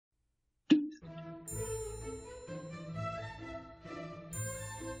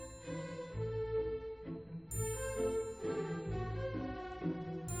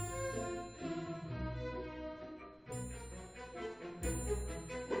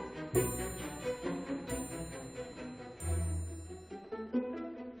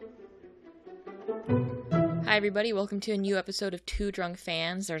Hi everybody, welcome to a new episode of Two Drunk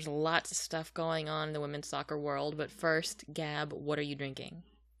Fans. There's lots of stuff going on in the women's soccer world, but first, Gab, what are you drinking?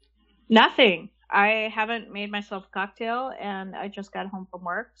 Nothing. I haven't made myself a cocktail, and I just got home from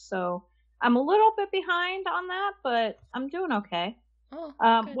work, so I'm a little bit behind on that, but I'm doing okay. Oh,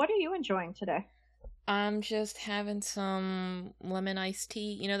 good. What are you enjoying today? I'm just having some lemon iced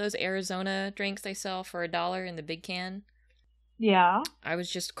tea. You know those Arizona drinks they sell for $1 in the big can? Yeah. I was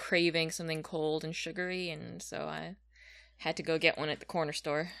just craving something cold and sugary, and so I had to go get one at the corner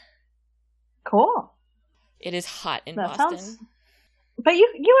store. Cool. It is hot in That Boston. sounds... But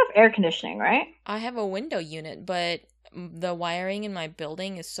you have air conditioning, right? I have a window unit, but the wiring in my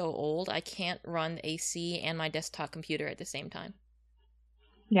building is so old, I can't run the AC and my desktop computer at the same time.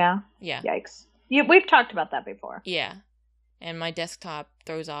 Yeah? Yeah. Yikes. We've talked about that before. Yeah. And my desktop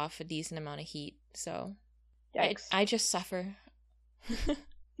throws off a decent amount of heat, so... Yikes. I just suffer.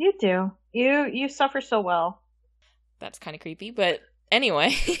 You do. You suffer so well. That's kind of creepy, but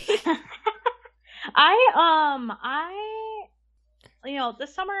anyway. The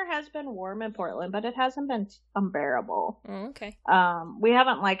summer has been warm in Portland, but it hasn't been unbearable. Oh, okay. We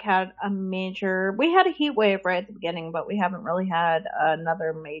haven't had we had a heat wave right at the beginning, but we haven't really had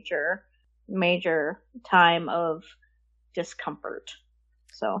another major time of discomfort.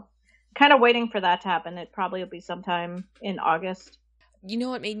 So kind of waiting for that to happen. It probably will be sometime in August. You know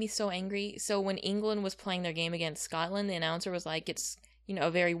what made me so angry? So when England was playing their game against Scotland, the announcer was like, it's, a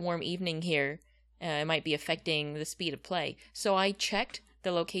very warm evening here. It might be affecting the speed of play. So I checked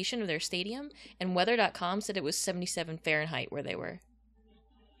the location of their stadium, and weather.com said it was 77 Fahrenheit where they were.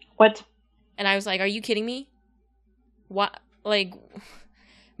 What? And I was like, are you kidding me? What?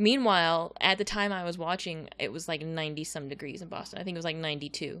 Meanwhile, at the time I was watching, it was 90-some degrees in Boston. I think it was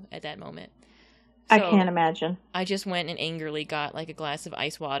 92 at that moment. So I can't imagine. I just went and angrily got a glass of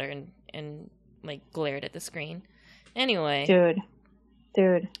ice water and glared at the screen. Anyway.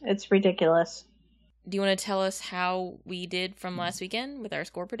 Dude, it's ridiculous. Do you want to tell us how we did from last weekend with our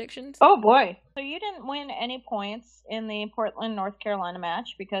score predictions? Oh boy. So you didn't win any points in the Portland, North Carolina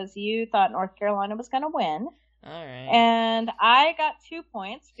match because you thought North Carolina was going to win. All right. And I got 2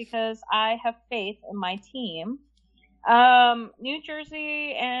 points because I have faith in my team. New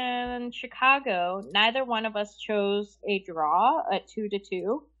Jersey and Chicago, neither one of us chose a draw at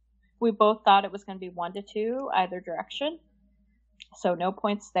 2-2. We both thought it was going to be 1-2 either direction. So no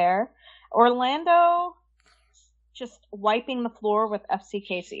points there. Orlando just wiping the floor with FC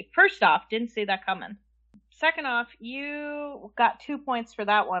Casey. First off, didn't see that coming. Second off, you got 2 points for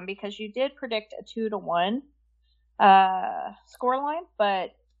that one because you did predict a 2-1 scoreline,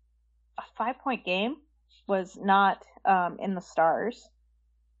 but a 5-point game was not in the stars.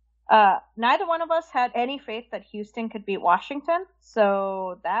 Neither one of us had any faith that Houston could beat Washington,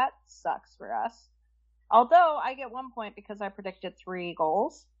 so that sucks for us. Although I get 1 point because I predicted 3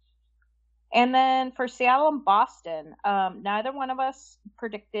 goals. And then for Seattle and Boston, neither one of us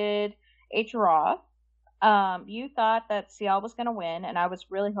predicted a draw. You thought that Seattle was going to win, and I was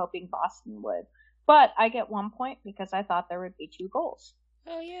really hoping Boston would. But I get 1 point because I thought there would be 2 goals.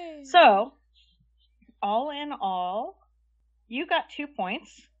 Oh, yay. So, all in all, you got 2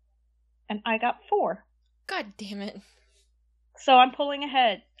 points, and I got 4. God damn it. So I'm pulling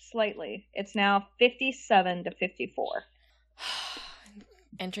ahead slightly. It's now 57-54.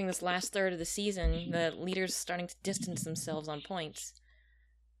 Entering this last third of the season, the leaders starting to distance themselves on points.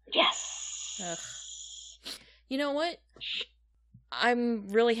 Yes! Ugh. You know what? I'm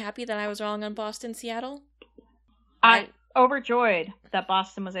really happy that I was wrong on Boston-Seattle. I'm overjoyed that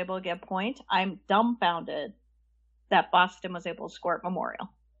Boston was able to get a point. I'm dumbfounded that Boston was able to score at Memorial.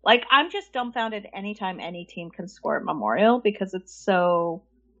 I'm just dumbfounded anytime any team can score at Memorial because it's so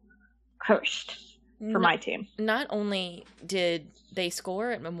cursed for my team. Not only did they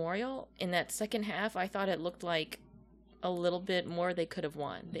score at Memorial, in that second half, I thought it looked like a little bit more they could have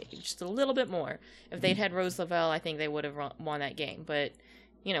won. Just a little bit more. If they'd had Rose Lavelle, I think they would have won that game. But,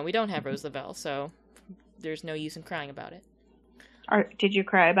 we don't have Rose Lavelle, so there's no use in crying about it. Did you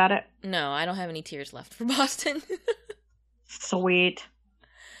cry about it? No, I don't have any tears left for Boston. Sweet.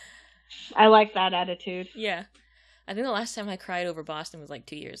 I like that attitude. Yeah. I think the last time I cried over Boston was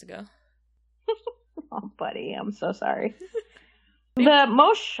 2 years ago. Oh, buddy, I'm so sorry. The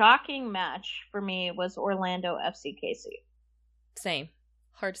most shocking match for me was Orlando FC Casey. Same.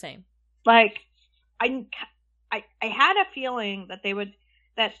 Hard same. I had a feeling that they would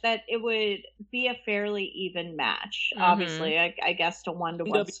that it would be a fairly even match. Mm-hmm. Obviously, I guessed a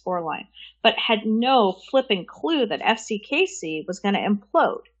 1-1 scoreline, but had no flipping clue that FC Casey was going to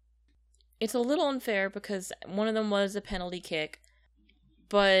implode. It's a little unfair because one of them was a penalty kick,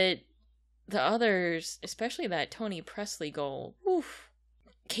 but the others, especially that Tony Presley goal, oof.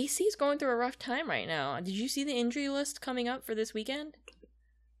 KC's going through a rough time right now. Did you see the injury list coming up for this weekend?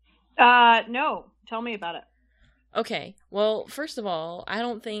 No. Tell me about it. Okay, well, first of all, I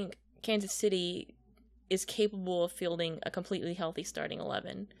don't think Kansas City is capable of fielding a completely healthy starting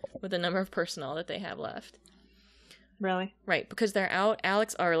 11 with the number of personnel that they have left. Really? Right, because they're out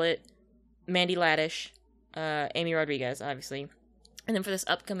Alex Arlett, Mandy Laddish, Amy Rodriguez, obviously. And then for this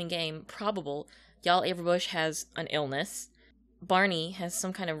upcoming game, probable, Y'all Averbush has an illness. Barney has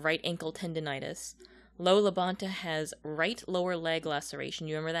some kind of right ankle tendinitis. Lo Labonta has right lower leg laceration.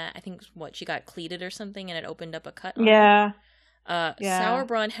 You remember that? I think, she got cleated or something and it opened up a cut on her? Yeah.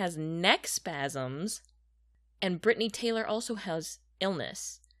 Sauerbrunn has neck spasms. And Brittany Taylor also has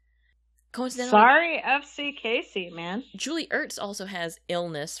illness. Coincidentally, sorry, FC Casey, man. Julie Ertz also has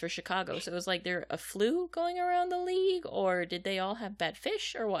illness for Chicago. So it was like they're a flu going around the league, or did they all have bad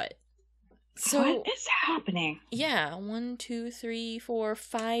fish, or what? So what is happening? Yeah, 1, 2, 3, 4,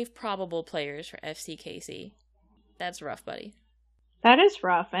 5 probable players for FC Casey. That's rough, buddy. That is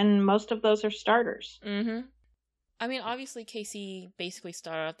rough, and most of those are starters. Mm-hmm. I mean, obviously, KC basically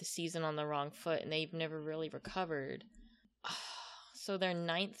started off the season on the wrong foot, and they've never really recovered. So they're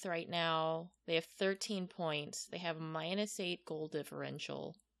 9th right now. They have 13 points. They have -8 goal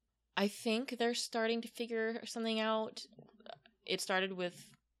differential. I think they're starting to figure something out. It started with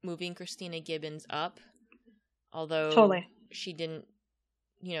moving Christina Gibbons up, although she didn't,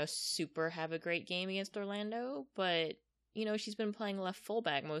 super have a great game against Orlando, but, she's been playing left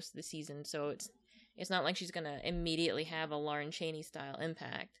fullback most of the season, so it's not like she's going to immediately have a Lauren Chaney-style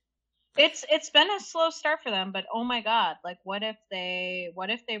impact. It's been a slow start for them, but oh my god, like what if they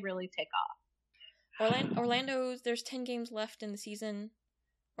really take off? Orlando's, there's 10 games left in the season.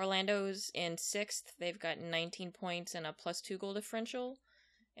 Orlando's in 6th. They've got 19 points and a +2 goal differential.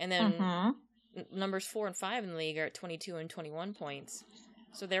 And then numbers 4 and 5 in the league are at 22 and 21 points.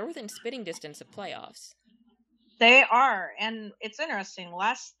 So they're within spitting distance of playoffs. They are, and it's interesting.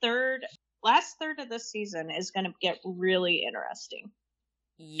 Last third of this season is going to get really interesting.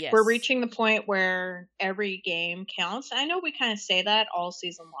 Yes. We're reaching the point where every game counts. I know we kind of say that all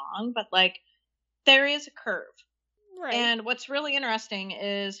season long, but there is a curve. Right. And what's really interesting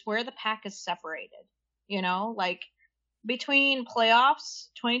is where the pack is separated. Between playoffs,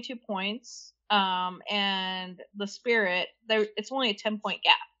 22 points, and the Spirit, it's only a 10-point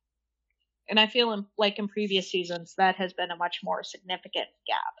gap. And I feel in previous seasons, that has been a much more significant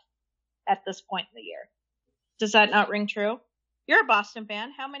gap at this point in the year. Does that not ring true? You're a Boston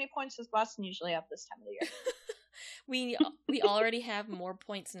fan. How many points does Boston usually have this time of the year? We already have more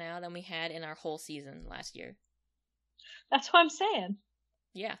points now than we had in our whole season last year. That's what I'm saying.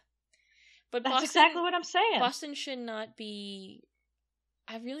 Yeah. But that's exactly what I'm saying. Boston should not be...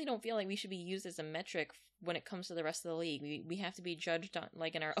 I really don't feel like we should be used as a metric when it comes to the rest of the league. We have to be judged on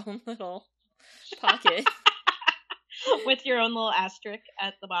in our own little pocket. With your own little asterisk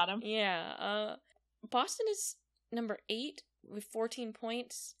at the bottom. Yeah. Boston is number 8 with 14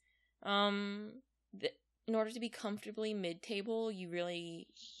 points. In order to be comfortably mid-table, you really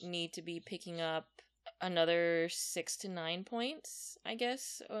need to be picking up another 6 to 9 points, I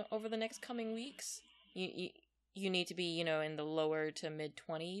guess, over the next coming weeks. You need to be, in the lower to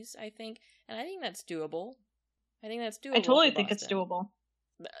mid-20s, I think. And I think that's doable. I totally think it's doable.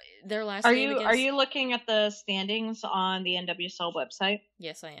 Their last Are game Are you looking at the standings on the NWSL website?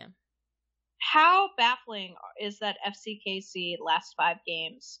 Yes, I am. How baffling is that FCKC last 5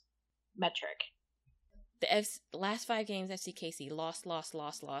 games metric? The last 5 games, FCKC lost,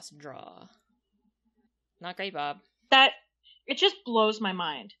 draw. Not great, Bob. It just blows my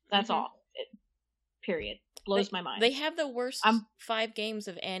mind. That's all. Period. Blows my mind. They have the worst 5 games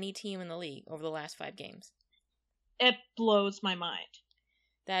of any team in the league over the last 5 games. It blows my mind.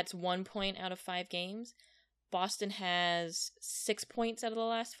 That's 1 point out of 5 games. Boston has 6 points out of the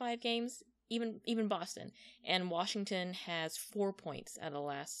last 5 games. Even Boston. And Washington has 4 points out of the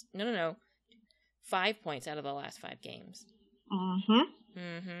last... No. 5 points out of the last 5 games.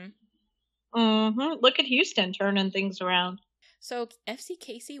 Look at Houston turning things around. So, FC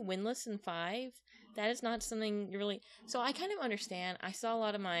Casey winless in 5... That is not something you really... So I kind of understand. I saw a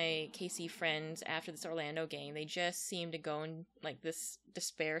lot of my KC friends after this Orlando game. They just seemed to go in this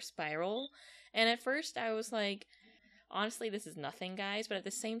despair spiral. And at first I was like, honestly, this is nothing, guys. But at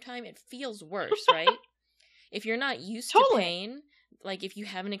the same time, it feels worse, right? If you're not used to pain, if you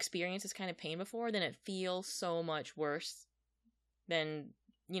haven't experienced this kind of pain before, then it feels so much worse than,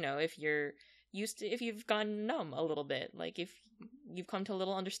 if you're used to... If you've gone numb a little bit. If you've come to a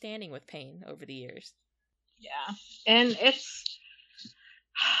little understanding with pain over the years. Yeah. And it's...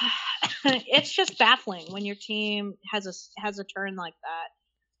 it's just baffling when your team has a turn like that.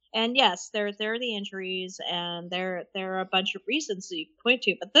 And yes, there are the injuries, and there are a bunch of reasons that you can point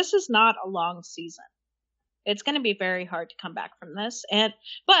to, but this is not a long season. It's going to be very hard to come back from this.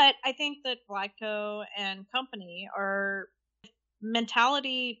 But I think that Vlatko and company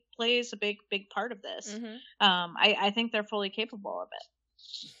mentality plays a big part of this. Mm-hmm. I think they're fully capable of it.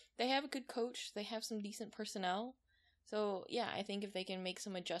 They have a good coach. They have some decent personnel. So, yeah, I think if they can make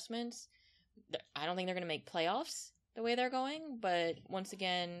some adjustments, I don't think they're going to make playoffs the way they're going, but once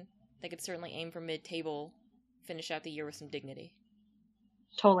again, they could certainly aim for mid-table, finish out the year with some dignity.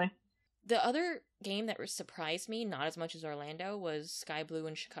 Totally. The other game that surprised me, not as much as Orlando, was Sky Blue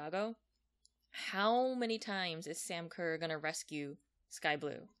in Chicago. How many times is Sam Kerr going to rescue Sky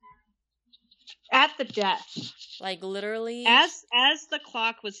Blue? At the death. Like, literally. As the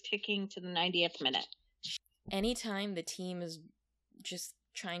clock was ticking to the 90th minute. Anytime the team is just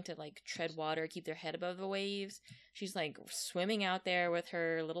trying to, like, tread water, keep their head above the waves, she's, like, swimming out there with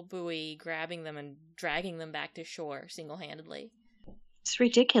her little buoy, grabbing them and dragging them back to shore single-handedly. It's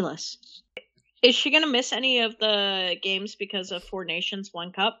ridiculous. Is she going to miss any of the games because of Four Nations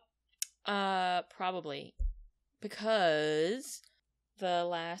One Cup? Probably. Because the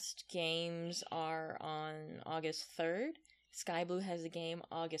last games are on August 3rd. Sky Blue has a game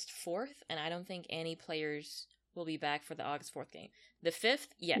August 4th, and I don't think any players will be back for the August 4th game. The 5th,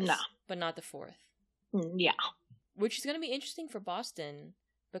 yes, no. But not the 4th. Yeah. Which is going to be interesting for Boston,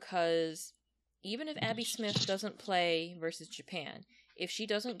 because even if Abby Smith doesn't play versus Japan, if she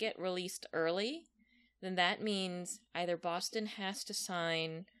doesn't get released early, then that means either Boston has to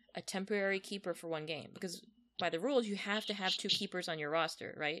sign a temporary keeper for one game, because by the rules, you have to have 2 keepers on your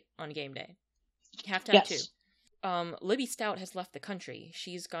roster, right? On game day. You have to have 2. Libby Stout has left the country.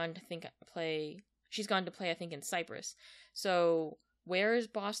 She's gone to play, I think, in Cyprus. So, where is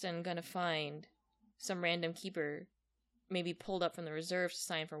Boston going to find some random keeper, maybe pulled up from the reserves to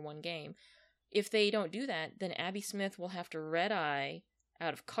sign for one game? If they don't do that, then Abby Smith will have to red-eye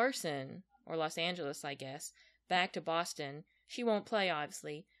out of Carson, or Los Angeles, I guess, back to Boston. She won't play,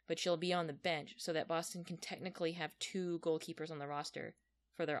 obviously, but she'll be on the bench so that Boston can technically have 2 goalkeepers on the roster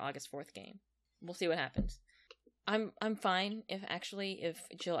for their August 4th game. We'll see what happens. I'm fine if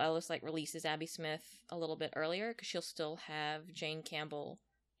Jill Ellis releases Abby Smith a little bit earlier, because she'll still have Jane Campbell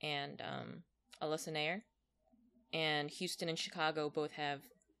and Alyssa Nair, and Houston and Chicago both have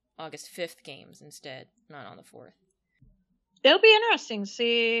August 5th games instead, not on the 4th. It'll be interesting to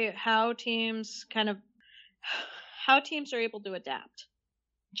see how teams are able to adapt.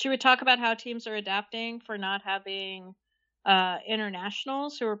 Should we talk about how teams are adapting for not having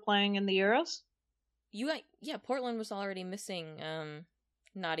internationals who are playing in the Euros? Portland was already missing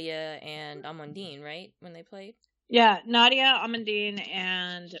Nadia and Amandine, right, when they played? Yeah, Nadia, Amandine,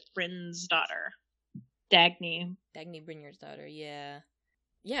 and Bryn's daughter, Dagny Brynjar's daughter, yeah.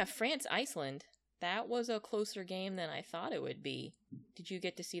 Yeah, France-Iceland. That was a closer game than I thought it would be. Did you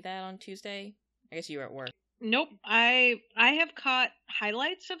get to see that on Tuesday? I guess you were at work. Nope. I have caught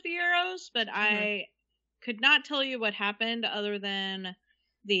highlights of the Euros, but I could not tell you what happened other than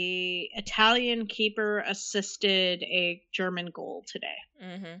the Italian keeper assisted a German goal today.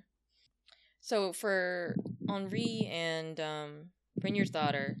 Mm-hmm. So for Henri and Brynjar's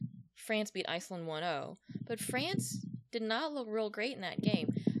daughter, France beat Iceland 1-0. But France did not look real great in that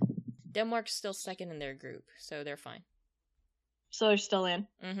game. Denmark's still second in their group, so they're fine. So they're still in?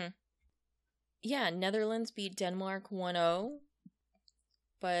 Mm-hmm. Yeah, Netherlands beat Denmark 1-0.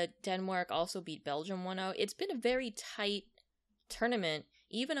 But Denmark also beat Belgium 1-0. It's been a very tight tournament,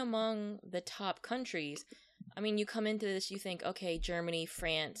 even among the top countries. I mean, you come into this, you think, okay, Germany,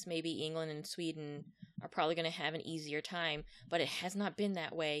 France, maybe England and Sweden are probably going to have an easier time, but it has not been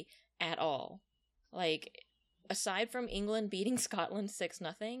that way at all. Aside from England beating Scotland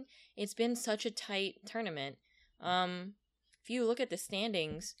 6-0, it's been such a tight tournament. If you look at the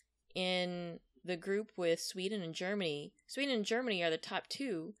standings in the group with Sweden and Germany are the top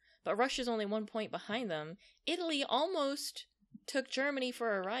 2, but Russia's only 1 point behind them. Italy almost took Germany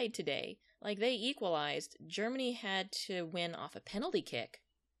for a ride today. They equalized. Germany had to win off a penalty kick.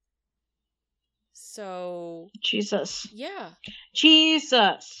 So... Jesus. Yeah.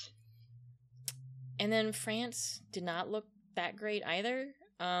 Jesus. And then France did not look that great either.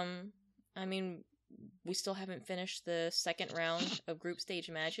 I mean, we still haven't finished the second round of group stage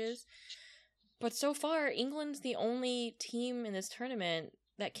matches. But so far, England's the only team in this tournament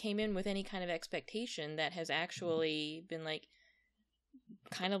that came in with any kind of expectation that has actually been,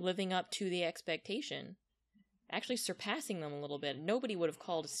 kind of living up to the expectation. Actually surpassing them a little bit. Nobody would have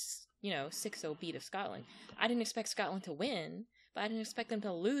called, 6-0 beat of Scotland. I didn't expect Scotland to win, but I didn't expect them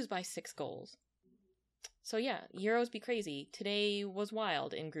to lose by 6 goals. So yeah, Euros be crazy. Today was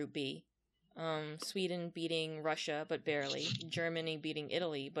wild in Group B. Sweden beating Russia, but barely. Germany beating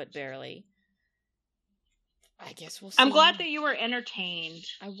Italy, but barely. I guess we'll see. I'm glad that you were entertained.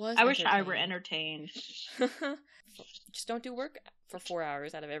 I wish I were entertained. Just don't do work for 4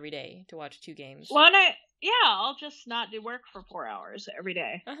 hours out of every day to watch 2 games. Well, I'll just not do work for 4 hours every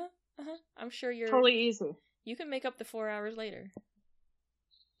day. I'm sure you're... Totally easy. You can make up the 4 hours later.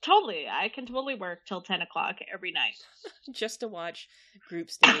 Totally. I can totally work till 10 o'clock every night. Just to watch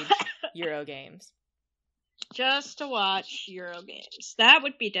group stage Euro games. Just to watch Euro games. That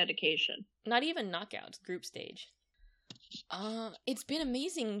would be dedication. Not even knockouts, group stage. It's been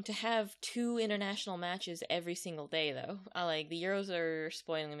amazing to have 2 international matches every single day, though. The Euros are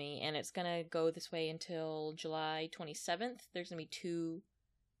spoiling me, and it's gonna go this way until July 27th. There's gonna be 2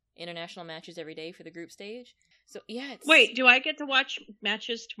 international matches every day for the group stage. So, yeah, Wait, do I get to watch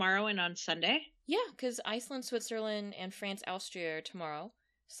matches tomorrow and on Sunday? Yeah, because Iceland, Switzerland, and France, Austria are tomorrow.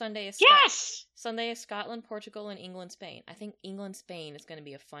 Sunday is Sunday is Scotland, Portugal, and England, Spain. I think England, Spain is going to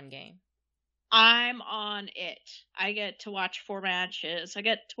be a fun game. I'm on it. I get to watch 4 matches.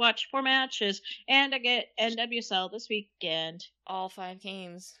 And I get NWSL this weekend. All 5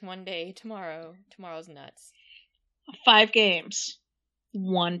 games, one day, tomorrow. Tomorrow's nuts. 5 games.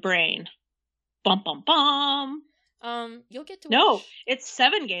 1 brain. Bum, bum, bum. You'll get to watch... No, it's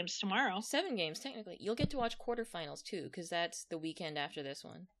 7 games tomorrow. 7 games, technically. You'll get to watch quarterfinals, too, because that's the weekend after this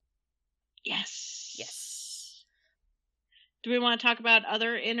one. Yes. Do we want to talk about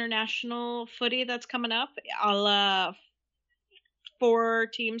other international footy that's coming up? 4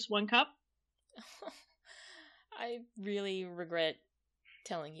 teams, 1 cup? I really regret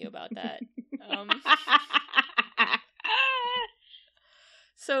telling you about that.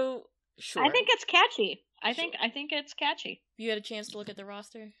 So, sure. I think it's catchy. I think it's catchy. You had a chance to look at the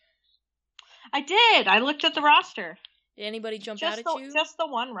roster? I did. I looked at the roster. Did anybody jump out at you? Just the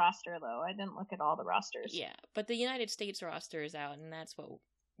one roster, though. I didn't look at all the rosters. Yeah, but the United States roster is out, and that's what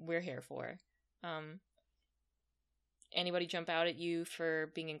we're here for. Anybody jump out at you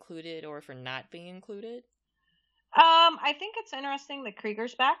for being included or for not being included? I think it's interesting that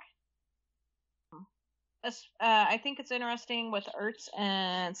Krieger's back. I think it's interesting with Ertz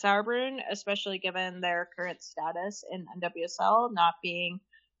and Sauerbrunn, especially given their current status in NWSL not being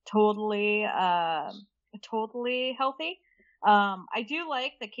totally healthy. I do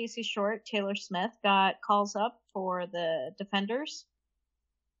like that Casey Short, Taylor Smith got calls up for the defenders.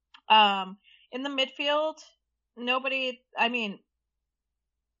 In the midfield,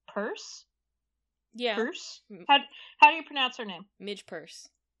 Purse? Yeah. Purse? How do you pronounce her name? Midge Purse.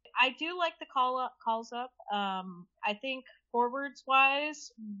 I do like the calls up. I think forwards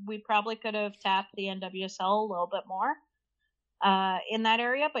wise, we probably could have tapped the NWSL a little bit more in that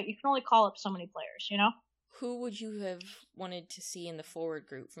area, but you can only call up so many players, you know? Who would you have wanted to see in the forward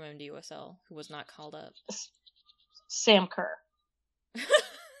group from NWSL who was not called up? Sam Kerr.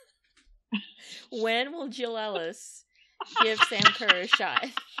 When will Jill Ellis give Sam Kerr a shot?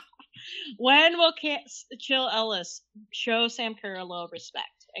 When will Jill Ellis show Sam Kerr a little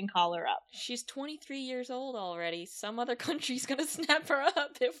respect and call her up? She's 23 years old already. Some other country's gonna snap her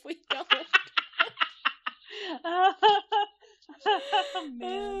up if we don't. Oh,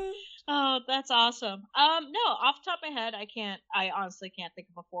 man. Oh, that's awesome. No, off the top of my head, I honestly can't think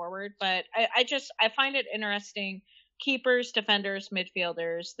of a forward, but I find it interesting. Keepers, defenders,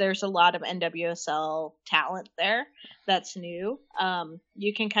 midfielders, there's a lot of NWSL talent there that's new.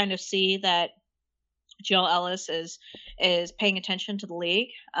 You can kind of see that Jill Ellis is paying attention to the league.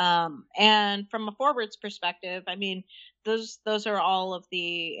 And from a forwards perspective, I mean, those are all of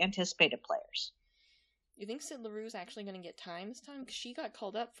the anticipated players. You think Sid LaRue's actually going to get time this time? Because she got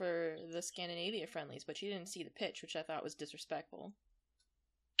called up for the Scandinavia friendlies, but she didn't see the pitch, which I thought was disrespectful.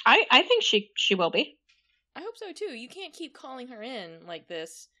 I think she will be. I hope so, too. You can't keep calling her in like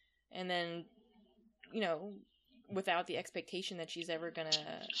this and then, without the expectation that she's ever going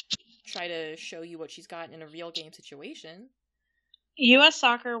to try to show you what she's got in a real game situation. U.S.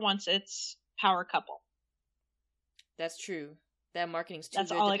 Soccer wants its power couple. That's true. That marketing's too good.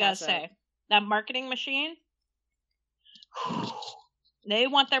 That's all I gotta say. That marketing machine, they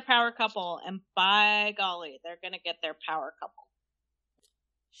want their power couple, and by golly, they're gonna get their power couple.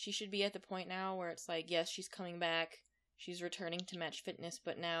 She should be at the point now where it's like, yes, she's coming back, she's returning to match fitness,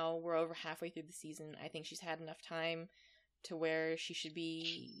 but now we're over halfway through the season. I think she's had enough time to where she should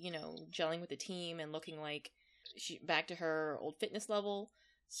be, gelling with the team and looking like she back to her old fitness level.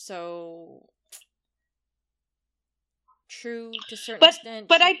 So true to a certain But extent.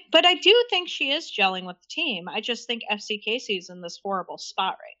 I do think she is gelling with the team. I just think FC Casey's in this horrible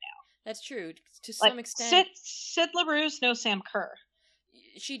spot right now. That's true to some extent. Sid LaRue's no Sam Kerr.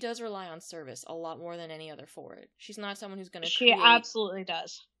 She does rely on service a lot more than any other forward. She's not someone who's going to. She absolutely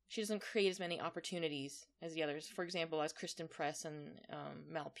does. She doesn't create as many opportunities as the others. For example, as Kristen Press and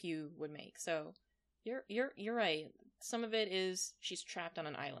Mal Pugh would make. So, you're right. Some of it is she's trapped on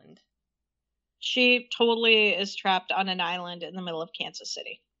an island. She totally is trapped on an island in the middle of Kansas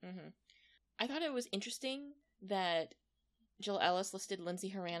City. Mm-hmm. I thought it was interesting that Jill Ellis listed Lindsey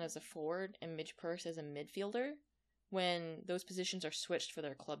Horan as a forward and Midge Purce as a midfielder when those positions are switched for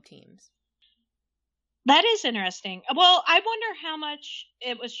their club teams. That is interesting. Well, I wonder how much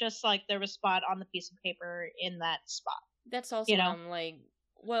it was just like there was a spot on the piece of paper in that spot. That's also,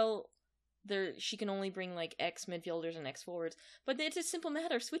 she can only bring like X midfielders and X forwards, but it's a simple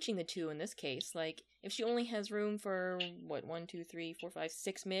matter of switching the two in this case. Like, if she only has room for 1, 2, 3, 4, 5,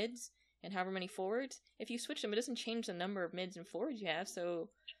 6 mids and however many forwards, if you switch them, it doesn't change the number of mids and forwards you have. So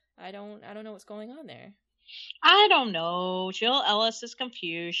I don't know what's going on there. I don't know. Jill Ellis is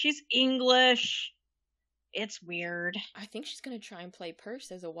confused. She's English. It's weird. I think she's going to try and play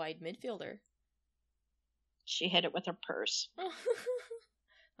Purse as a wide midfielder. She hit it with her purse. All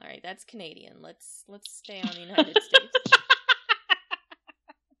right, that's Canadian. Let's stay on the United States.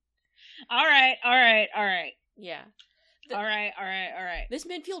 All right. Yeah. All right. This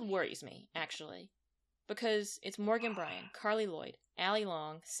midfield worries me, actually, because it's Morgan Bryan, Carly Lloyd, Allie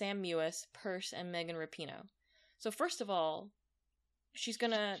Long, Sam Mewis, Purse, and Megan Rapinoe. So first of all,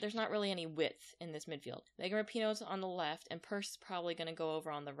 there's not really any width in this midfield. Megan Rapinoe's on the left, and Purse is probably going to go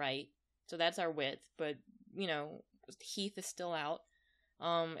over on the right. So that's our width, but, Heath is still out.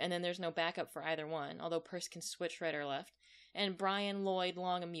 And then there's no backup for either one, although Purse can switch right or left. And Bryan, Lloyd,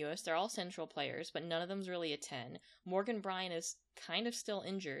 Long, and Mewis, they're all central players, but none of them's really a 10. Morgan Bryan is kind of still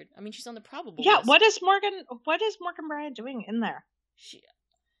injured. I mean, she's on the probable list. What is Morgan Bryan doing in there?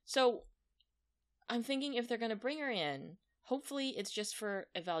 So, I'm thinking if they're going to bring her in, hopefully it's just for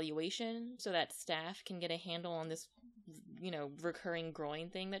evaluation so that staff can get a handle on this, recurring groin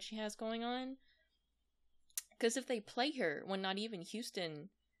thing that she has going on. Because if they play her when not even Houston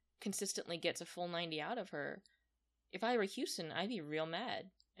consistently gets a full 90 out of her, if I were Houston, I'd be real mad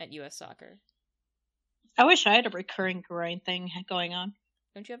at U.S. Soccer. I wish I had a recurring groin thing going on.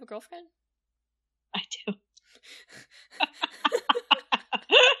 Don't you have a girlfriend? I do.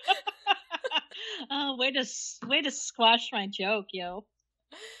 Oh, way to squash my joke, yo.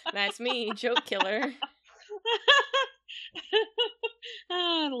 That's me, joke killer.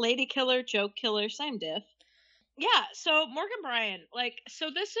 Lady killer, joke killer, same diff. Yeah, so Morgan Bryan,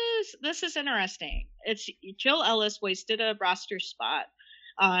 this is interesting. It's Jill Ellis wasted a roster spot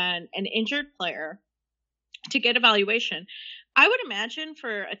on an injured player to get evaluation. I would imagine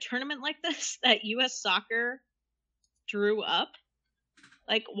for a tournament like this that U.S. Soccer drew up,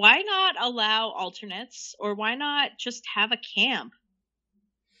 why not allow alternates, or why not just have a camp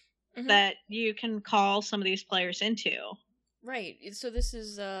that you can call some of these players into? Right. So this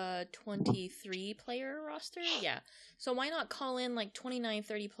is a 23-player roster? Yeah. So why not call in 29,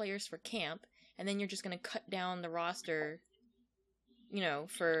 30 players for camp, and then you're just going to cut down the roster,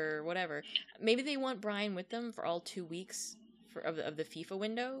 for whatever. Maybe they want Bryan with them for all 2 weeks of the FIFA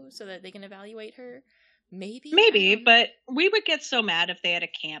window so that they can evaluate her. Maybe, but we would get so mad if they had a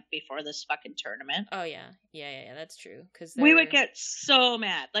camp before this fucking tournament. Oh, yeah. Yeah, that's true. We would get so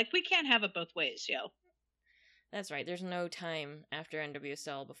mad. We can't have it both ways, yo. That's right. There's no time after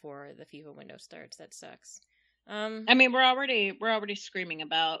NWSL before the FIFA window starts. That sucks. I mean, we're already screaming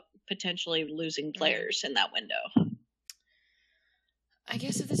about potentially losing players in that window. I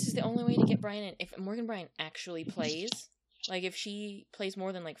guess if this is the only way to get Bryan in, if Morgan Bryan actually plays, if she plays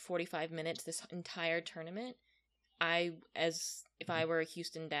more than 45 minutes this entire tournament, if I were a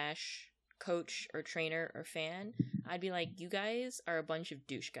Houston Dash coach or trainer or fan, I'd be like, you guys are a bunch of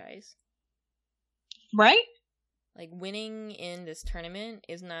douche guys. Right? Winning in this tournament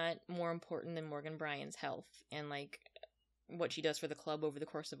is not more important than Morgan Bryan's health and, what she does for the club over the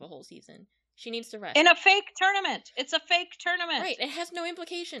course of a whole season. She needs to rest. In a fake tournament. It's a fake tournament. Right. It has no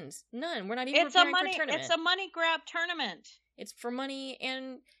implications. None. We're not even preparing for a tournament. It's a money grab tournament. It's for money,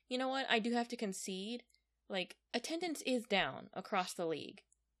 and you know what? I do have to concede. Attendance is down across the league.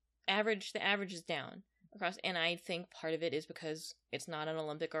 The average is down across, and I think part of it is because it's not an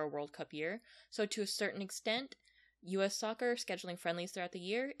Olympic or a World Cup year. So to a certain extent, U.S. Soccer scheduling friendlies throughout the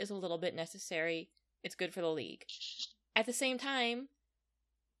year is a little bit necessary. It's good for the league. At the same time,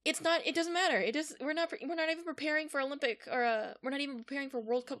 it's not. It doesn't matter. We're not even preparing for Olympic or we're not even preparing for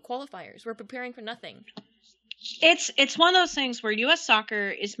World Cup qualifiers. We're preparing for nothing. It's one of those things where U.S. Soccer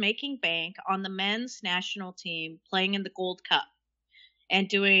is making bank on the men's national team playing in the Gold Cup and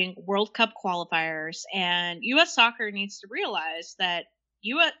doing World Cup qualifiers, and U.S. Soccer needs to realize that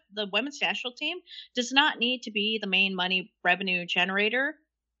the women's national team does not need to be the main money revenue generator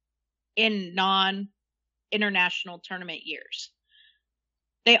in non-international tournament years.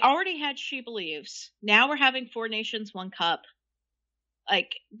 They already had She Believes. Now we're having Four Nations, One Cup.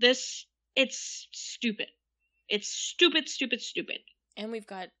 Like, this, it's stupid. It's stupid, stupid, stupid. And we've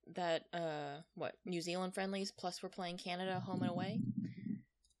got that, New Zealand friendlies, plus we're playing Canada home and away?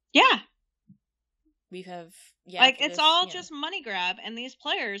 Yeah. We have, it's all just money grab, and these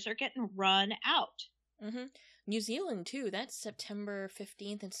players are getting run out. Mm-hmm. New Zealand, too. That's September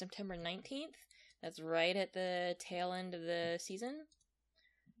 15th and September 19th. That's right at the tail end of the season.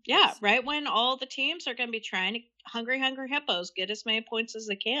 Yeah, right when all the teams are going to be trying to hungry hippos get as many points as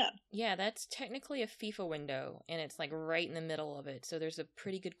they can. Yeah, that's technically a FIFA window, and it's like right in the middle of it, so there's a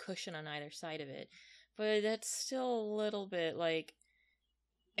pretty good cushion on either side of it. But that's still a little bit like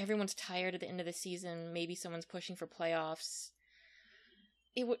everyone's tired at the end of the season. Maybe someone's pushing for playoffs.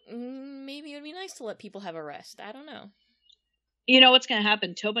 Maybe it would be nice to let people have a rest. I don't know. You know what's going to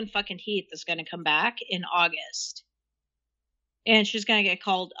happen? Tobin fucking Heath is going to come back in August. And she's going to get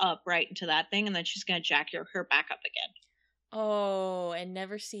called up right into that thing, and then she's going to jack her back up again. Oh, and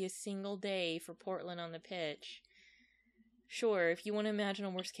never see a single day for Portland on the pitch. Sure, if you want to imagine a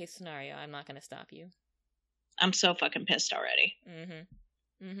worst-case scenario, I'm not going to stop you. I'm so fucking pissed already.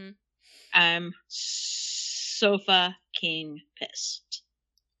 Mm-hmm. Mm-hmm. I'm so fucking pissed.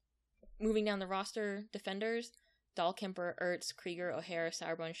 Moving down the roster, defenders, Dahlkemper, Ertz, Krieger, O'Hara,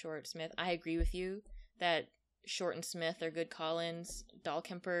 Sauerbrunn, Short, Smith. I agree with you that Short and Smith are good call-ins.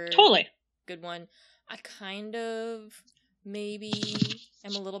 Dahlkemper, totally good one. I kind of maybe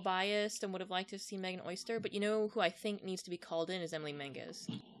am a little biased and would have liked to see Megan Oyster, but you know who I think needs to be called in is Emily Menges.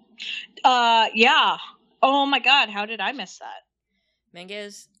 Yeah. Oh my god, how did I miss that?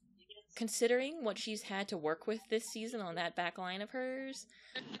 Menges, considering what she's had to work with this season on that back line of hers,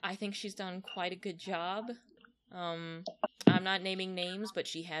 I think she's done quite a good job. I'm not naming names, but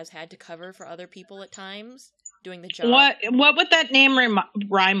she has had to cover for other people at times, doing the job. What would that name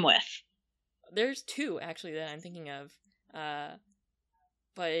rhyme with? There's two, actually, that I'm thinking of.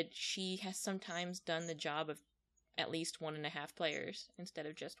 But she has sometimes done the job of at least 1.5 players instead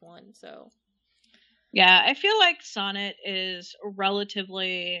of just one, so... Yeah, I feel like Sonnet is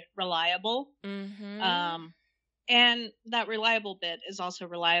relatively reliable. Mm-hmm. And that reliable bit is also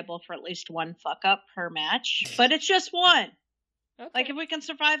reliable for at least one fuck-up per match. But it's just one. Okay. Like, if we can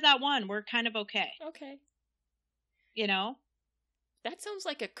survive that one, we're kind of okay. Okay. You know? That sounds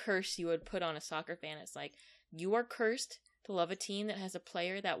like a curse you would put on a soccer fan. It's like, you are cursed to love a team that has a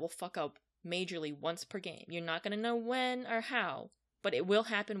player that will fuck up majorly once per game. You're not going to know when or how, but it will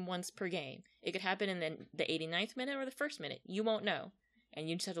happen once per game. It could happen in the 89th minute or the first minute. You won't know. And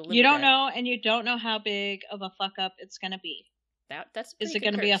you just have to live with that. You don't know, and you don't know how big of a fuck-up it's going to be. That's Is it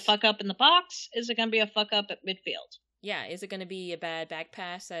going to be a fuck-up in the box? Is it going to be a fuck-up at midfield? Yeah, is it going to be a bad back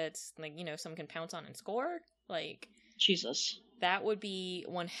pass that's, like, you know, someone can pounce on and score? Like... Jesus. That would be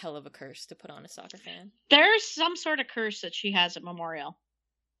one hell of a curse to put on a soccer fan. There's some sort of curse that she has at Memorial.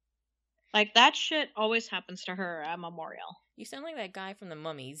 Like, that shit always happens to her at Memorial. You sound like that guy from The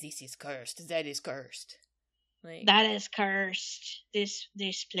Mummy. This is cursed. That is cursed. Like... That is cursed. This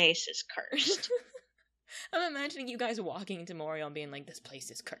place is cursed. I'm imagining you guys walking into Memorial and being like, this place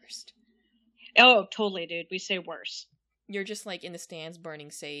is cursed. Oh, totally, dude. We say worse. You're just, like, in the stands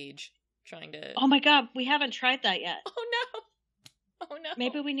burning sage, trying to... Oh my god, we haven't tried that yet. Oh no! Oh no.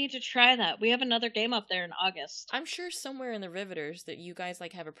 Maybe we need to try that. We have another game up there in August. I'm sure somewhere in the Riveters that you guys,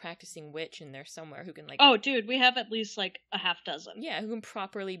 like, have a practicing witch in there somewhere who can, like... Oh, dude, we have at least, like, a half dozen. Yeah, who can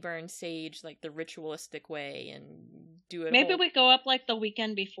properly burn sage, like, the ritualistic way and do it. Maybe we go up, like, the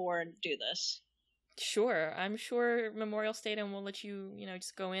weekend before and do this. Sure. I'm sure Memorial Stadium will let you, you know,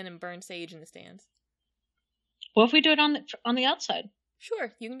 just go in and burn sage in the stands. What if we do it on the outside?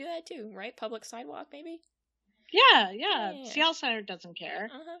 Sure, you can do that too, right? Public sidewalk, maybe? Yeah. Seattle Center doesn't care.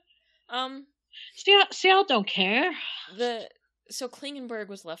 Seattle don't care. So Klingenberg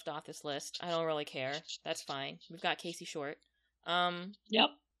was left off this list. I don't really care. That's fine. We've got Casey Short. Yep.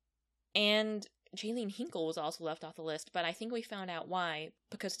 And Jaylene Hinkle was also left off the list, but I think we found out why,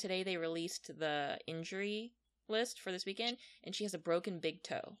 because today they released the injury list for this weekend, and she has a broken big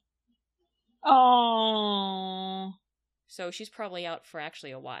toe. Oh. So she's probably out for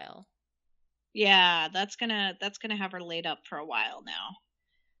actually a while. Yeah, that's gonna have her laid up for a while now.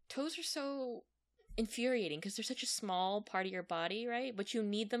 Toes are so infuriating because they're such a small part of your body, right? But you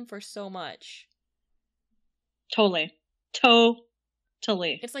need them for so much. Totally.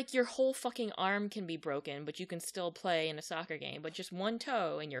 It's like your whole fucking arm can be broken, but you can still play in a soccer game, but just one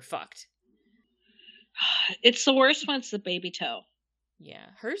toe and you're fucked. It's the worst when it's the baby toe. Yeah,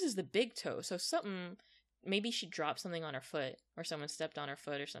 hers is the big toe, so maybe she dropped something on her foot, or someone stepped on her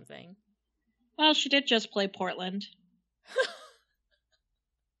foot or something. Well, she did just play Portland.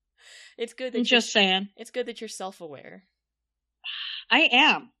 It's good that I'm just saying. It's good that you're self-aware. I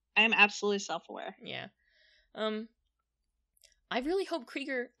am absolutely self-aware. Yeah. I really hope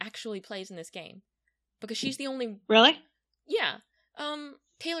Krieger actually plays in this game, because she's the only. Really? Yeah.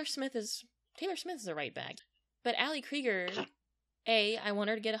 Taylor Smith is a right back, but Allie Krieger. I want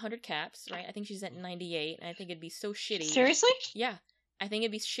her to get 100 caps, right? I think she's at 98, and I think it'd be so shitty. Seriously? Yeah. I think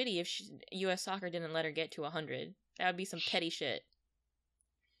it'd be shitty if U.S. Soccer didn't let her get to 100. That would be some petty shit.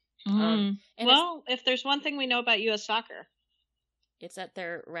 Well, if there's one thing we know about U.S. Soccer, it's that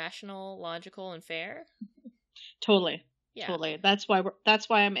they're rational, logical, and fair. Totally. Yeah. Totally. That's why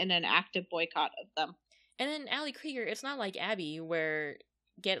I'm in an active boycott of them. And then Allie Krieger, it's not like Abby, where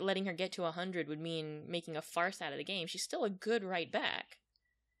letting her get to 100 would mean making a farce out of the game. She's still a good right back.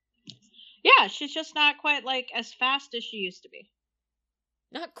 Yeah, she's just not quite like as fast as she used to be.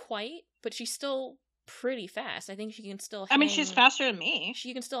 Not quite, but she's still pretty fast. I think she can still I mean, she's faster than me.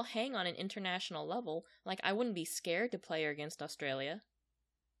 She can still hang on an international level. Like, I wouldn't be scared to play her against Australia.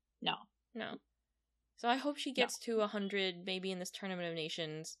 No. So I hope she gets to 100 maybe in this Tournament of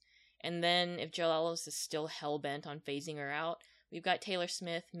Nations. And then if Jill Ellis is still hell-bent on phasing her out, we've got Taylor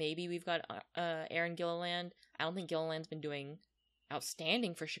Smith. Maybe we've got Erin Gilliland. I don't think Gilliland's been doing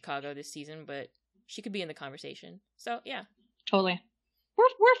outstanding for Chicago this season, but she could be in the conversation. So, yeah. Totally.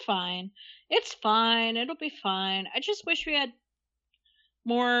 We're fine. It's fine. It'll be fine. I just wish we had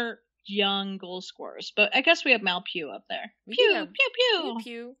more young goal scorers. But I guess we have Mal Pugh up there.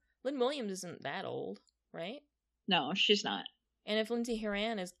 Pew. Lynn Williams isn't that old, right? No, she's not. And if Lindsay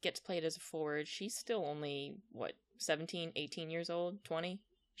Horan gets played as a forward, she's still only, 17, 18 years old? 20?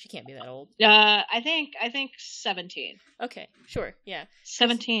 She can't be that old. I think 17. Okay, sure, yeah.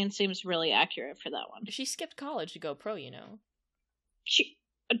 17 seems really accurate for that one. She skipped college to go pro, you know.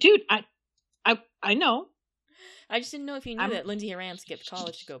 Dude, I know. I just didn't know if you knew that Lindsay Horan skipped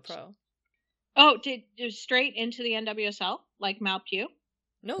college to go pro. Oh, did straight into the NWSL like Mal Pugh?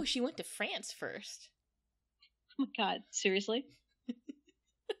 No, she went to France first. Oh my god, seriously?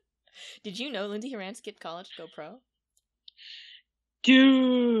 Did you know Lindsay Horan skipped college to go pro?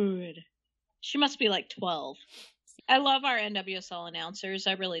 Dude, she must be like 12. I love our NWSL announcers,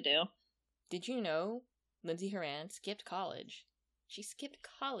 I really do. Did you know Lindsay Horan skipped college? She skipped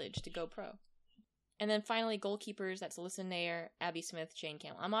college to go pro. And then finally, goalkeepers, that's Alyssa Nair, Abby Smith, Jane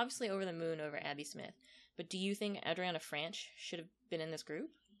Campbell. I'm obviously over the moon over Abby Smith, but do you think Adriana Franch should have been in this group?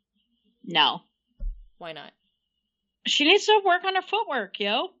 No. Why not? She needs to work on her footwork,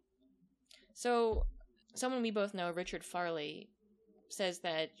 yo. So, someone we both know, Richard Farley, says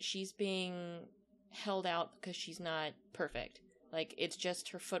that she's being held out because she's not perfect. Like, it's just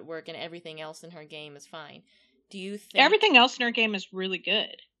her footwork and everything else in her game is fine. Do you think... Everything else in her game is really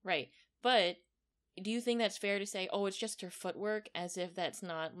good. Right. But do you think that's fair to say, oh, it's just her footwork, as if that's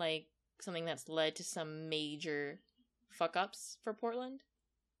not, like, something that's led to some major fuck-ups for Portland?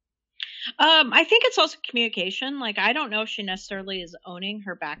 I think it's also communication. Like, I don't know if she necessarily is owning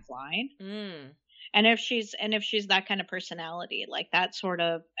her back line. And if she's that kind of personality, like that sort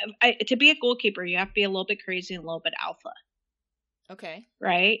of... to be a goalkeeper, you have to be a little bit crazy and a little bit alpha. Okay.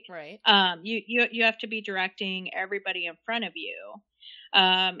 Right? Right. You have to be directing everybody in front of you.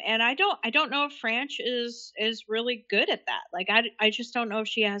 And I don't know if Franch is really good at that. Like, I just don't know if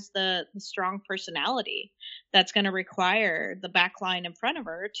she has the strong personality that's going to require the back line in front of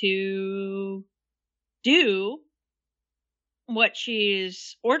her to do what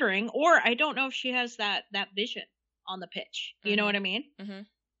she's ordering, or I don't know if she has that vision on the pitch. You know what I mean? Mm-hmm.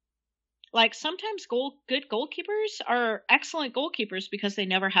 Like, sometimes good goalkeepers are excellent goalkeepers because they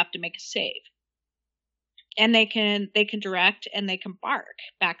never have to make a save. And they can direct and they can bark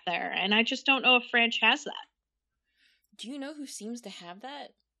back there. And I just don't know if Franch has that. Do you know who seems to have that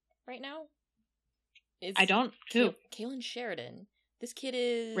right now? I don't. Who? Kaylin Sheridan. This kid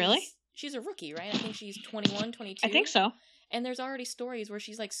is... Really? She's a rookie, right? I think she's 21, 22. I think so. And there's already stories where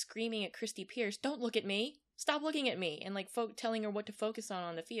she's, like, screaming at Christy Pierce, "Don't look at me! Stop looking at me!" And, like, telling her what to focus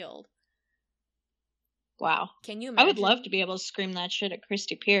on the field. Wow. Can you imagine? I would love to be able to scream that shit at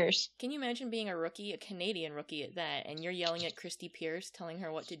Christy Pierce. Can you imagine being a rookie, a Canadian rookie at that, and you're yelling at Christy Pierce, telling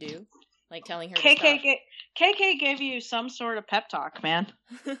her what to do? Like, telling her to stop. KK gave you some sort of pep talk, man.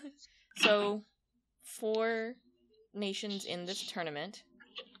 So, 4 nations in this tournament.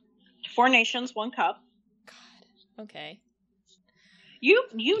 4 nations, 1 cup. God. Okay.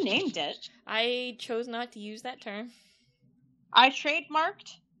 You named it. I chose not to use that term. I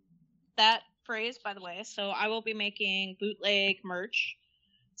trademarked that phrase, by the way, so I will be making bootleg merch,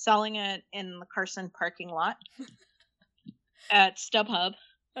 selling it in the Carson parking lot at StubHub.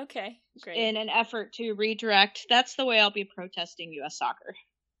 Okay, great. In an effort to redirect. That's the way I'll be protesting U.S. soccer.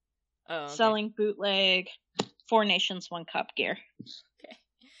 Oh, okay. Selling bootleg 4 Nations 1 Cup gear. Okay.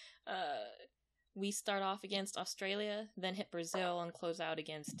 We start off against Australia, then hit Brazil, and close out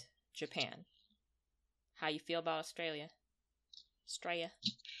against Japan. How you feel about Australia? Australia.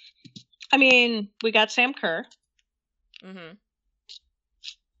 I mean, we got Sam Kerr. Mm-hmm.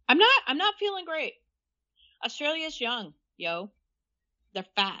 I'm not feeling great. Australia's young, yo. They're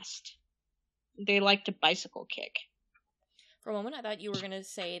fast. They like to bicycle kick. For a moment, I thought you were going to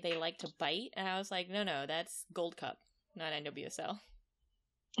say they like to bite, and I was like, no, that's Gold Cup, not NWSL.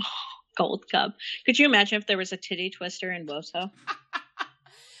 Gold Cup. Could you imagine if there was a titty twister in WOSO?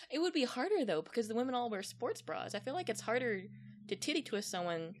 It would be harder, though, because the women all wear sports bras. I feel like it's harder to titty twist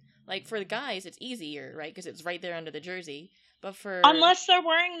someone. Like, for the guys, it's easier, right? Because it's right there under the jersey. But for... Unless they're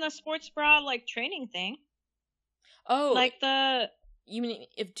wearing the sports bra, like, training thing. Oh. Like the... You mean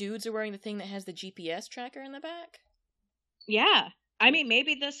if dudes are wearing the thing that has the GPS tracker in the back? Yeah. I mean,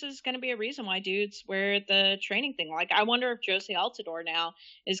 maybe this is going to be a reason why dudes wear the training thing. Like, I wonder if Josie Altidore now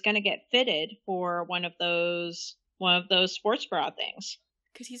is going to get fitted for one of those sports bra things.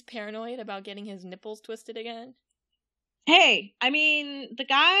 Because he's paranoid about getting his nipples twisted again? Hey, I mean, the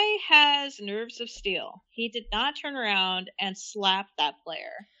guy has nerves of steel. He did not turn around and slap that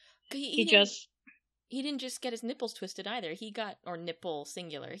player. He didn't just get his nipples twisted either. Or nipple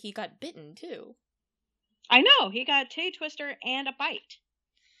singular, he got bitten too. I know, he got a titty twister and a bite.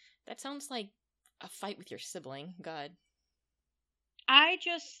 That sounds like a fight with your sibling. God.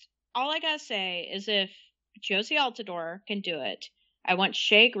 All I gotta say is if Josie Altidore can do it, I want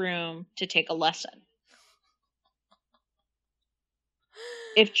Shea Groom to take a lesson.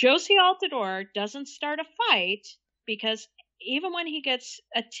 If Josie Altidore doesn't start a fight, because even when he gets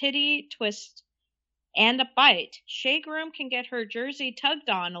a titty twist and a bite, Shea Groom can get her jersey tugged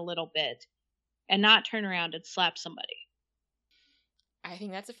on a little bit and not turn around and slap somebody. I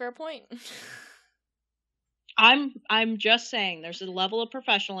think that's a fair point. I'm just saying there's a level of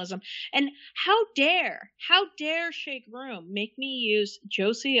professionalism. And how dare Shea Groom make me use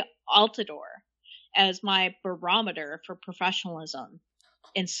Josie Altidore as my barometer for professionalism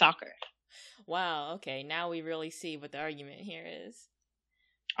in soccer. Wow, okay, now we really see what the argument here is.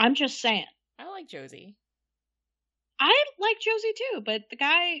 I'm just saying. I like Josie. I like Josie too, but the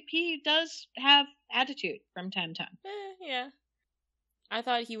guy, he does have attitude from time to time. Yeah. I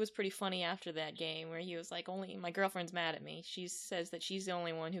thought he was pretty funny after that game where he was like, only my girlfriend's mad at me. She says that she's the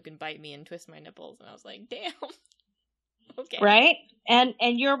only one who can bite me and twist my nipples. And I was like, damn. Okay. Right? And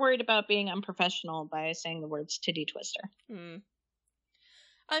you're worried about being unprofessional by saying the words titty twister.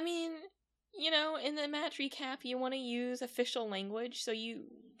 I mean, in the match recap, you want to use official language, so you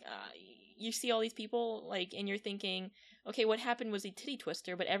see all these people, like, and you're thinking, okay, what happened was a titty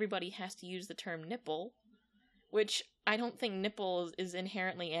twister, but everybody has to use the term nipple, which I don't think nipple is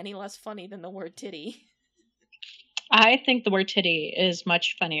inherently any less funny than the word titty. I think the word titty is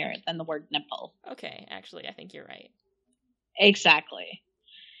much funnier than the word nipple. Okay, actually, I think you're right. Exactly.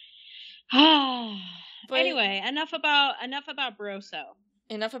 But anyway, enough about Broso.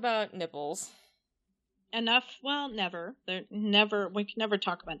 Enough about nipples. Never. We can never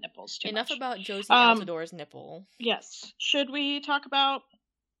talk about nipples too Enough much. about Josie Altidore's nipple. Yes. Should we talk about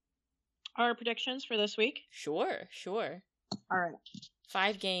our predictions for this week? Sure. All right.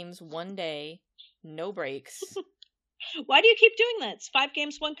 5 games, 1 day, no breaks. Why do you keep doing that? It's 5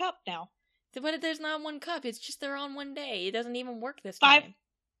 games, 1 cup now. But there's not 1 cup. It's just they're on 1 day. It doesn't even work this time.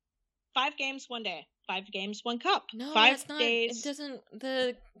 5 games, 1 day. 5 games, 1 cup. No, 5 that's not. days. It doesn't.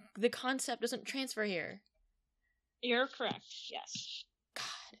 The concept doesn't transfer here. You're correct. Yes.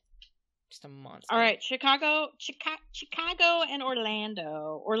 God, just a monster. All right, Chicago, and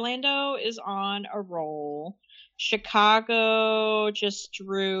Orlando. Orlando is on a roll. Chicago just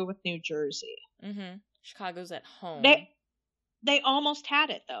drew with New Jersey. Chicago's at home. They almost had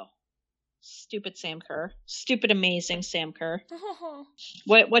it though. Stupid Sam Kerr. Stupid amazing Sam Kerr.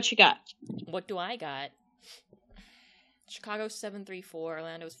 What you got? What do I got? Chicago's 7-3-4.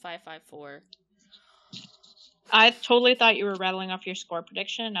 Orlando's 5-5-4. I totally thought you were rattling off your score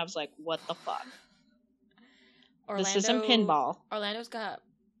prediction. I was like, what the fuck? This isn't pinball. Orlando's got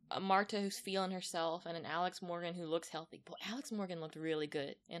a Marta who's feeling herself and an Alex Morgan who looks healthy. But Alex Morgan looked really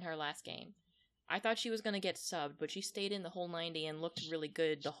good in her last game. I thought she was going to get subbed, but she stayed in the whole 90 and looked really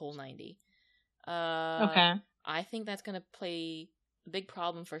good the whole 90. Okay. I think that's going to play a big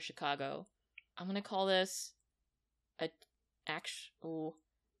problem for Chicago. I'm going to call this actually,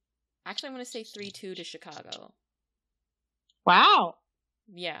 I'm going to say 3-2 to Chicago. Wow.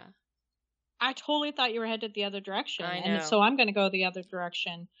 Yeah. I totally thought you were headed the other direction. I know. And so I'm going to go the other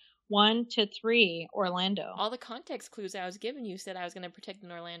direction. 1-3, Orlando. All the context clues I was giving you said I was going to predict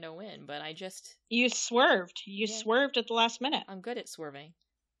an Orlando win, but I just... You swerved. You swerved at the last minute. I'm good at swerving.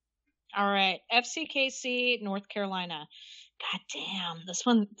 All right. FCKC, North Carolina. God damn.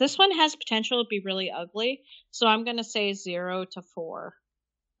 This one has potential to be really ugly. So I'm going to say 0-4,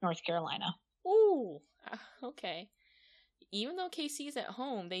 North Carolina. Ooh. Okay. Even though KC is at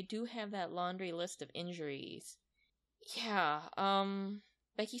home, they do have that laundry list of injuries. Yeah.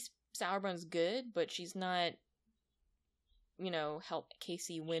 Becky Sauerbrun's good, but she's not, help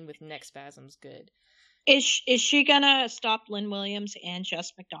KC win with neck spasms good. Is she gonna stop Lynn Williams and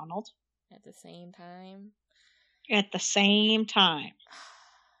Jess McDonald? At the same time? At the same time.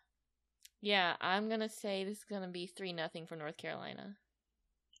 Yeah, I'm gonna say this is gonna be 3-0 for North Carolina.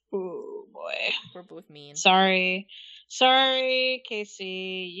 Ooh, boy. We're both mean. Sorry,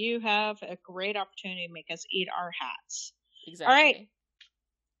 Casey. You have a great opportunity to make us eat our hats. Exactly. All right.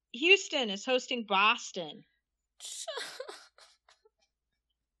 Houston is hosting Boston.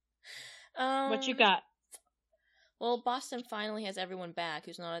 What you got? Well, Boston finally has everyone back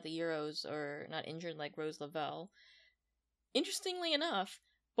who's not at the Euros or not injured like Rose Lavelle. Interestingly enough,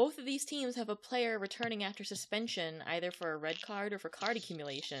 both of these teams have a player returning after suspension, either for a red card or for card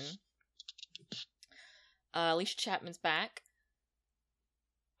accumulation. Alicia Chapman's back.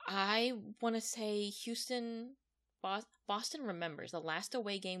 I want to say Houston... Boston remembers the last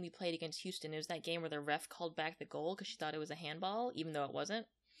away game we played against Houston. It was that game where the ref called back the goal because she thought it was a handball, even though it wasn't.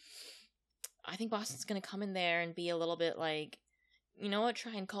 I think Boston's going to come in there and be a little bit like, you know what,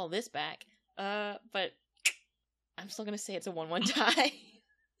 try and call this back. But I'm still going to say it's a 1-1 tie.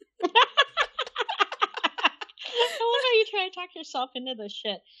 I love how you try to talk yourself into this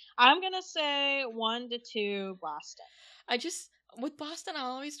shit. I'm going to say 1-2 Boston. With Boston, I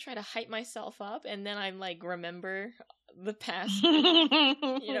always try to hype myself up, and then I'm like, remember the past,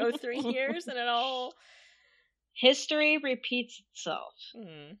 3 years, and it all... History repeats itself.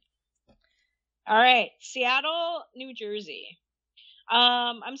 All right, Seattle, New Jersey.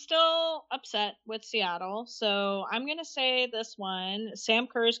 I'm still upset with Seattle, so I'm going to say this one. Sam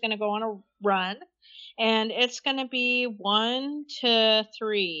Kerr is going to go on a run, and it's going to be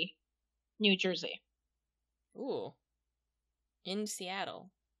 1-3 New Jersey. Ooh. In Seattle.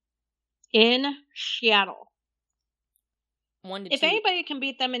 In Seattle. 1-2. If anybody can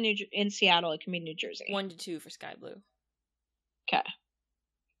beat them in Seattle, it can be New Jersey. 1-2 for Sky Blue. Okay.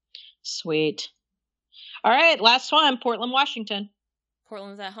 Sweet. All right, last one. Portland, Washington.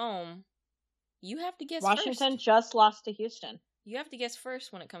 Portland's at home. You have to guess Washington first. just lost to Houston. You have to guess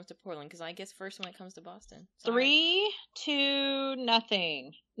first when it comes to Portland, because I guess first when it comes to Boston. Sorry.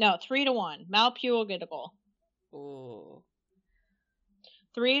 3-0. No, 3-1. Malpew will get a goal. Ooh.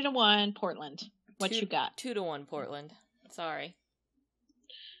 3-1 Portland. What you got? 2-1 Portland. Sorry.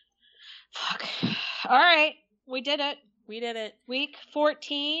 Fuck. All right. We did it. Week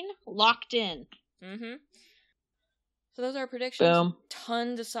 14, locked in. Mm-hmm. So those are our predictions. Boom.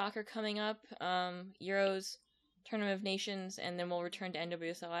 Tons of soccer coming up. Euros, Tournament of Nations, and then we'll return to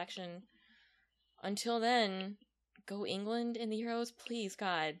NWSL action. Until then, go England in the Euros, please,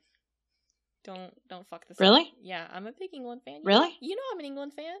 God. Don't fuck this up. Really? Yeah, I'm a big England fan. Really? You know I'm an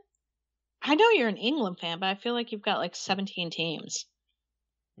England fan. I know you're an England fan, but I feel like you've got like 17 teams.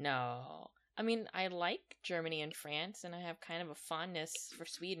 No. I mean, I like Germany and France, and I have kind of a fondness for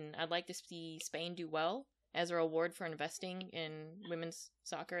Sweden. I'd like to see Spain do well as a reward for investing in women's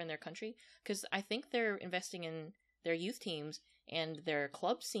soccer in their country, because I think they're investing in their youth teams and their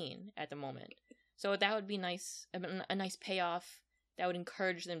club scene at the moment. So that would be nice, a nice payoff that would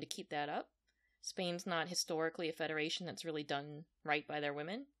encourage them to keep that up. Spain's not historically a federation that's really done right by their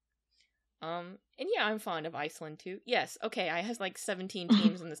women. And yeah, I'm fond of Iceland too. Yes, okay, I have like 17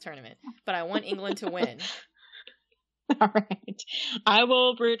 teams in this tournament, but I want England to win. All right. I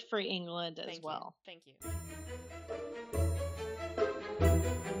will root for England as well. Thank you.